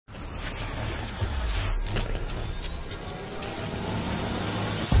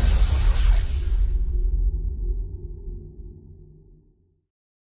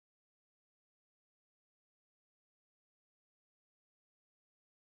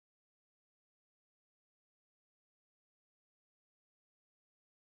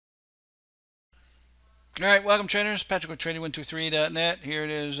All right, welcome traders. Patrick with Trading123.net. Here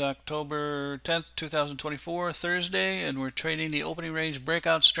it is, October 10th, 2024, Thursday, and we're trading the opening range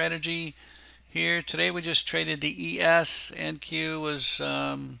breakout strategy here. Today we just traded the ES. NQ was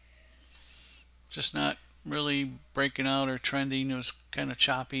just not really breaking out or trending. It was kind of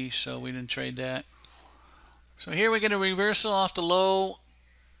choppy, so we didn't trade that. So here we get a reversal off the low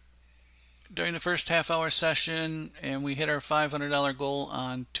during the first half-hour session, and we hit our $500 goal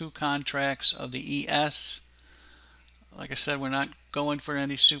on 2 contracts of the ES. Like I said, we're not going for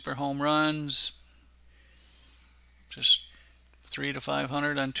any super home runs. Just 300 to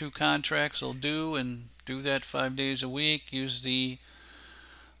 500 on 2 contracts will do, and do that 5 days a week. Use the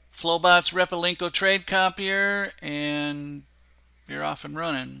FlowBots Replikanto trade copier, and you're off and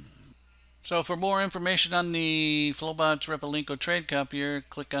running. So for more information on the FlowBots Replikanto trade copier,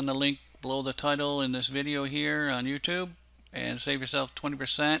 click on the link below the title in this video here on YouTube and save yourself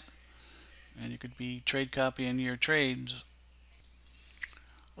 20%, and you could be trade copying your trades.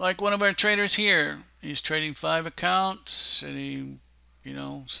 Like one of our traders here, he's trading 5 accounts, and he,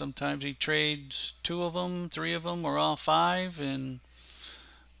 sometimes he trades 2 of them, 3 of them, or all 5, and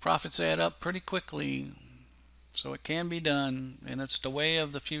profits add up pretty quickly. So it can be done, and it's the way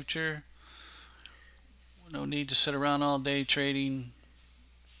of the future. No need to sit around all day trading.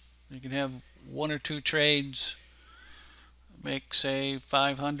 You can have 1 or 2 trades, make say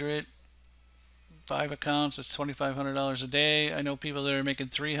 500, 5 accounts, it's $2,500 a day. I know people that are making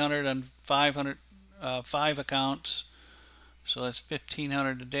 300 on 5 accounts, so that's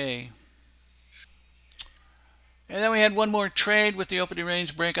 $1,500 a day. And then we had one more trade with the opening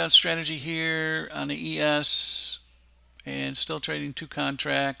range breakout strategy here on the ES, and still trading 2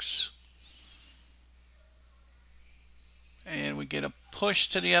 contracts. And we get a push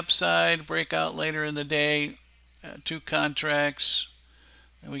to the upside, breakout later in the day, 2 contracts,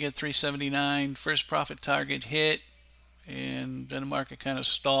 and we get 379. First profit target hit, and then the market kind of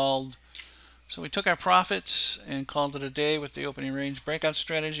stalled. So we took our profits and called it a day with the opening range breakout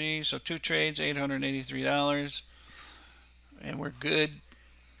strategy. So 2 trades, $883, and we're good.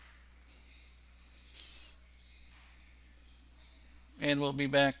 And we'll be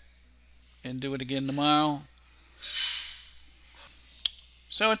back and do it again tomorrow.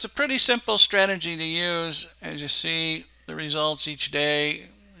 So it's a pretty simple strategy to use. As you see, the results each day.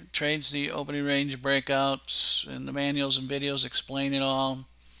 It trades the opening range breakouts, and the manuals and videos explain it all.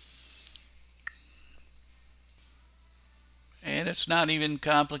 And it's not even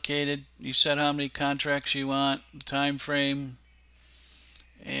complicated. You set how many contracts you want, the time frame,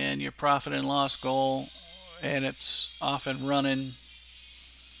 and your profit and loss goal, and it's off and running.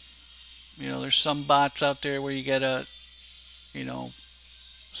 There's some bots out there where you gotta,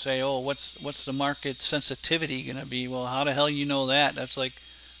 say, oh, what's the market sensitivity going to be? Well, how the hell you know that? That's like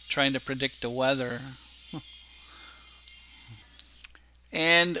trying to predict the weather.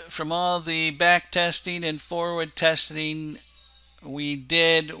 And from all the back testing and forward testing we've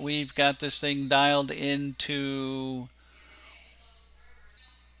got this thing dialed into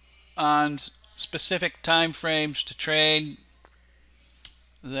on specific time frames to trade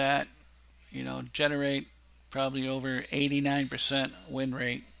that generate probably over 89% win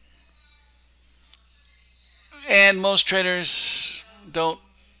rate. And most traders don't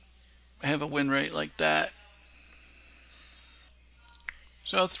have a win rate like that.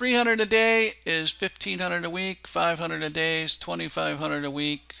 So 300 a day is 1,500 a week, 500 a day is 2,500 a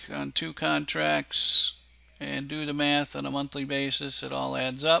week on 2 contracts, and do the math on a monthly basis, it all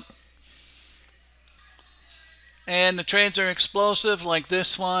adds up. And the trades are explosive, like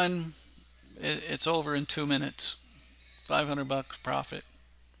this one. It's over in 2 minutes. $500 profit.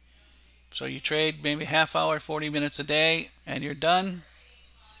 So you trade maybe half hour, 40 minutes a day, and you're done.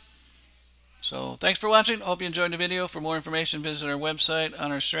 So thanks for watching. Hope you enjoyed the video. For more information, visit our website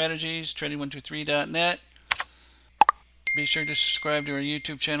on our strategies, Trading123.net. Be sure to subscribe to our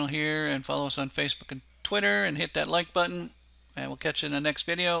YouTube channel here, and follow us on Facebook and Twitter, and hit that like button. And we'll catch you in the next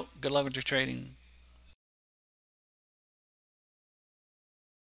video. Good luck with your trading.